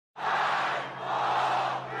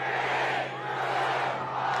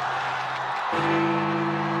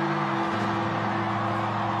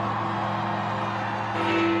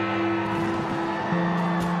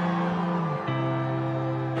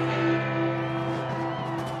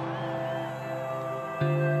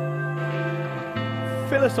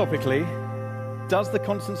Philosophically, does the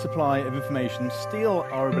constant supply of information steal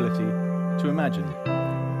our ability to imagine,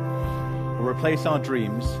 or replace our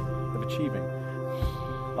dreams of achieving?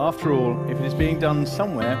 After all, if it is being done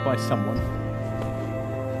somewhere by someone,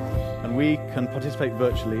 and we can participate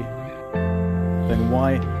virtually, then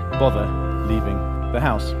why bother leaving the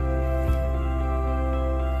house?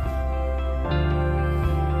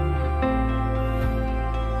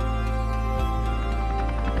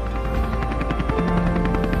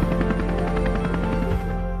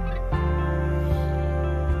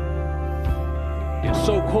 It's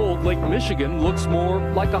so cold, Lake Michigan looks more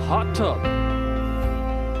like a hot tub.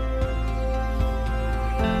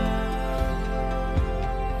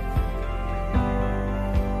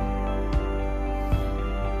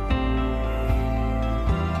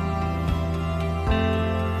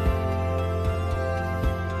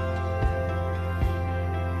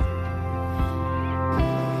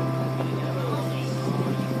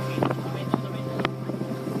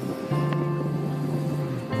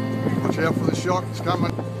 Watch out for the shock, it's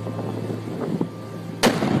coming.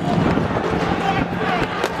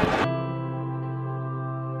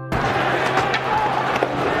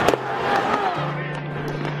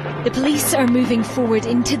 The police are moving forward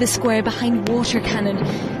into the square behind water cannon,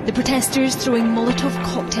 the protesters throwing Molotov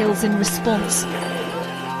cocktails in response.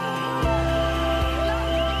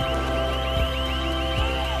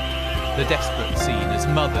 The desperate scene as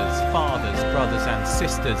mothers, fathers, brothers and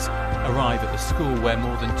sisters arrive at the school where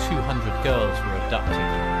more than 200 girls were abducted.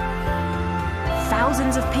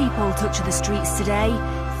 Thousands of people took to the streets today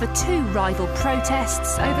for two rival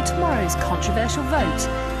protests over tomorrow's controversial vote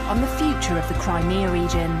on the future of the Crimea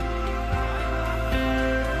region.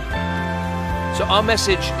 So our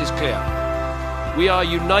message is clear. We are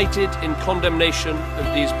united in condemnation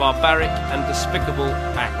of these barbaric and despicable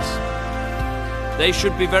acts. They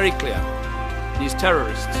should be very clear. These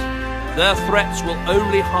terrorists, their threats will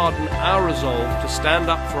only harden our resolve to stand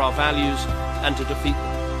up for our values and to defeat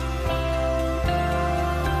them.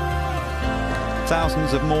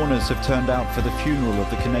 Thousands of mourners have turned out for the funeral of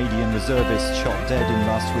the Canadian reservist shot dead in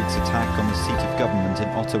last week's attack on the seat of government in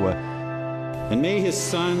Ottawa. And may his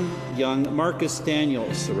son, young Marcus Daniel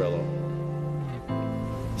Cirillo,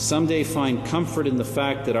 someday find comfort in the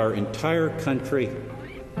fact that our entire country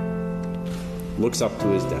looks up to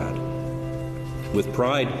his dad with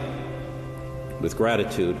pride, with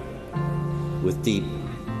gratitude, with deep,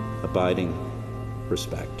 abiding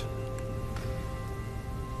respect.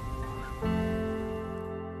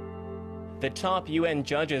 The top UN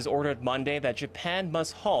judges ordered Monday that Japan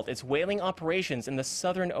must halt its whaling operations in the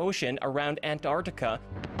Southern Ocean around Antarctica.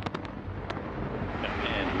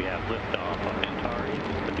 And we have liftoff of Antares,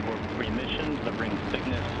 the Warp 3 mission, delivering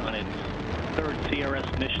Cygnus on its third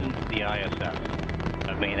CRS mission to the ISS.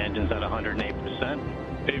 Main engines at 108%.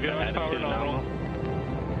 Avionics power nominal.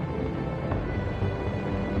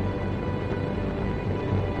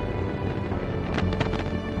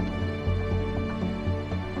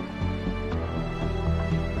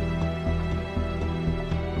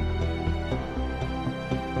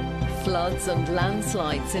 Floods and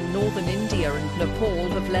landslides in northern India and Nepal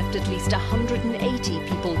have left at least 180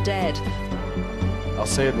 people dead.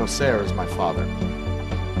 Al-Sayed Nasser is my father.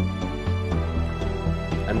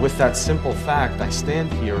 And with that simple fact, I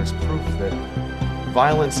stand here as proof that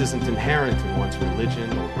violence isn't inherent in one's religion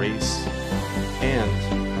or race, and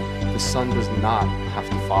the son does not have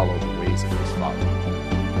to follow the ways of his father.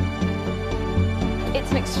 It's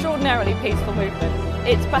an extraordinarily peaceful movement.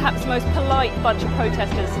 It's perhaps the most polite bunch of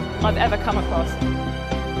protesters I've ever come across.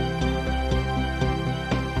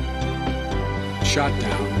 Shot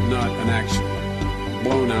down, not an accident.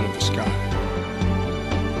 Blown out of the sky.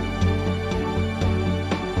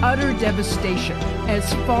 Utter devastation.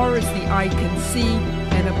 As far as the eye can see,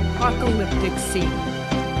 an apocalyptic scene.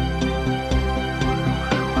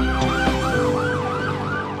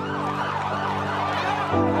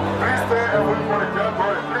 Please stay away from the dead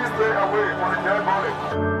body. Please stay away from the dead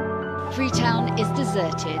body. Freetown is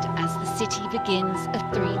deserted as the city begins a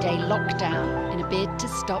 3-day lockdown in a bid to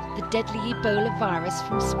stop the deadly Ebola virus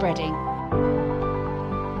from spreading.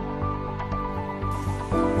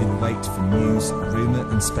 In the wait for news, rumour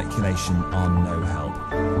and speculation are no help.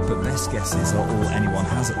 But best guesses are all anyone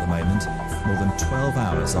has at the moment, more than 12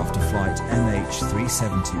 hours after flight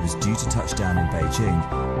MH370 was due to touch down in Beijing.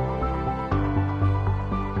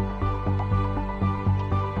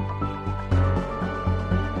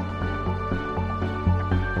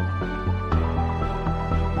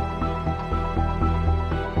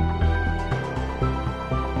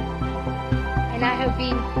 And I have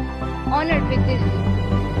been honoured with this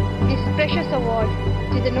precious award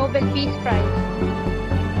to the Nobel Peace Prize.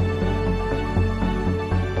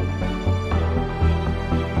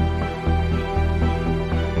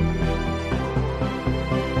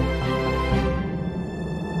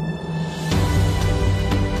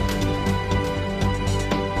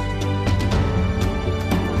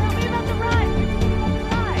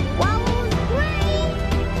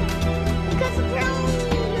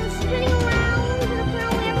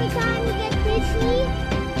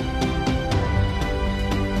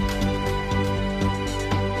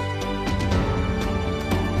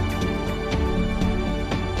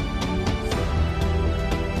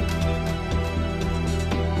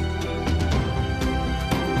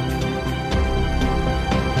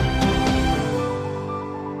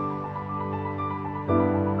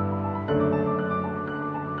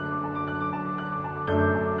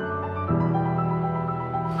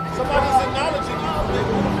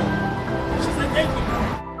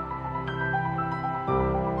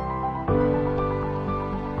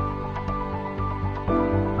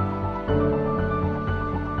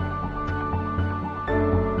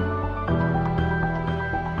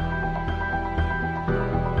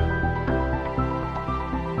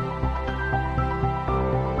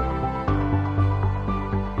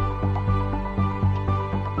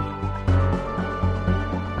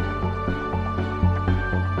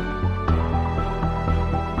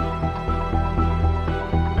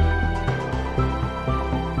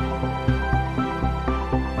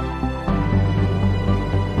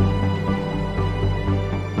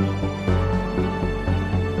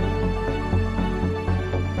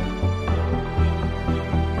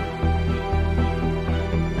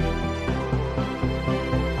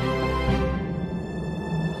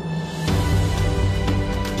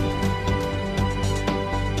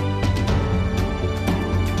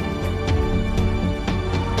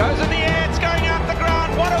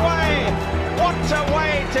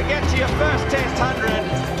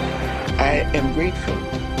 am grateful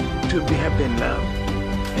to have been loved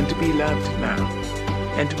and to be loved now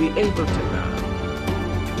and to be able to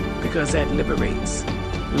love, because that liberates.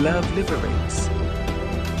 Love liberates.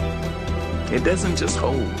 It doesn't just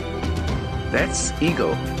hold. That's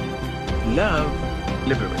ego. Love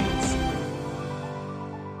liberates.